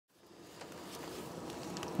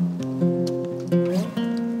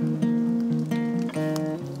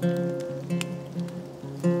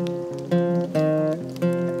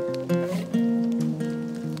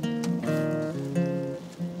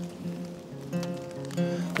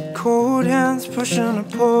Cold hands pushing to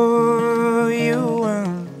pull you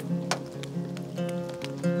in.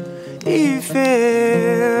 You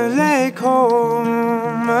feel like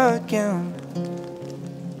home again.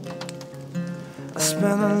 I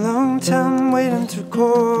spent a long time waiting to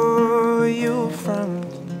call you friend.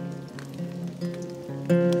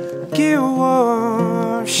 Get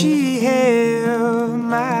warm, she held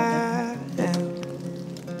my hand.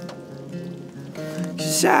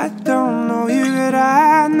 'Cause I don't know you, but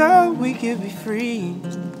I know we could be free.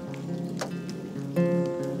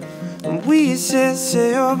 And we said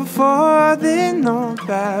sail before they know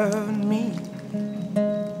about me.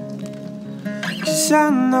 'Cause I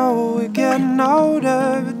know we're getting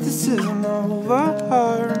older, but this isn't over.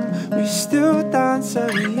 We still dance so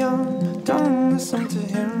young. Don't listen to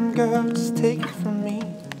him, girl, just take it from me.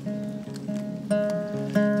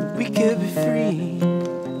 That we could be free.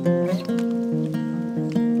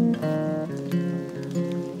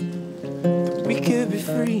 That we could be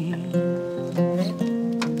free.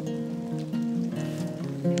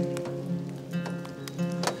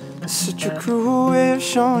 It's such a cruel way of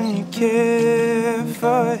showing you care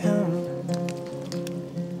for him.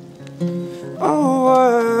 Oh,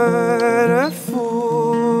 what a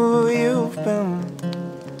fool you've been.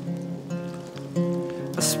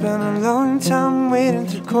 I spent a long time waiting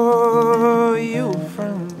to call you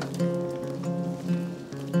friend.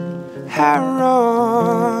 How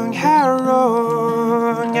wrong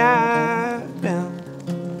I've been.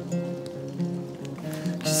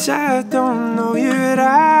 'Cause I don't know you, but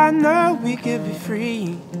I know we could be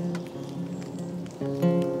free.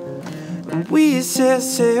 And we said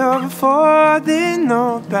sail before they know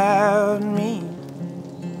about me.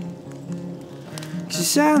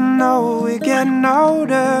 'Cause I know we're getting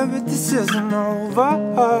older, but this isn't over.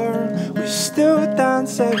 We still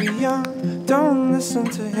dance so young. Don't listen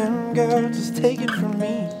to him, girl, just take it from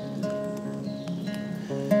me.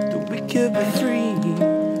 That we could be free.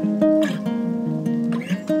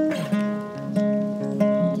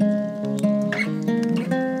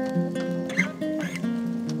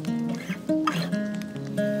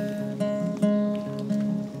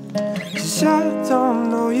 I don't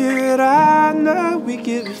know you, but I know we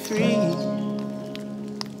could be free.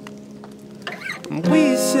 And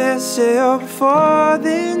we said sail before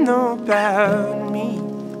they know about me.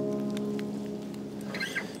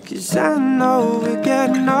 'Cause I know we're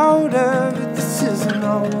getting older, but this isn't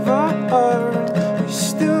over. We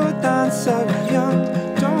still dance so young.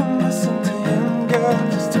 Don't listen to him, girl,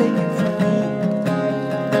 just take it from me.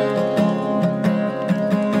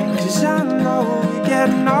 'Cause I know we're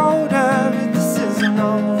getting older, but this isn't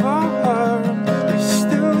over.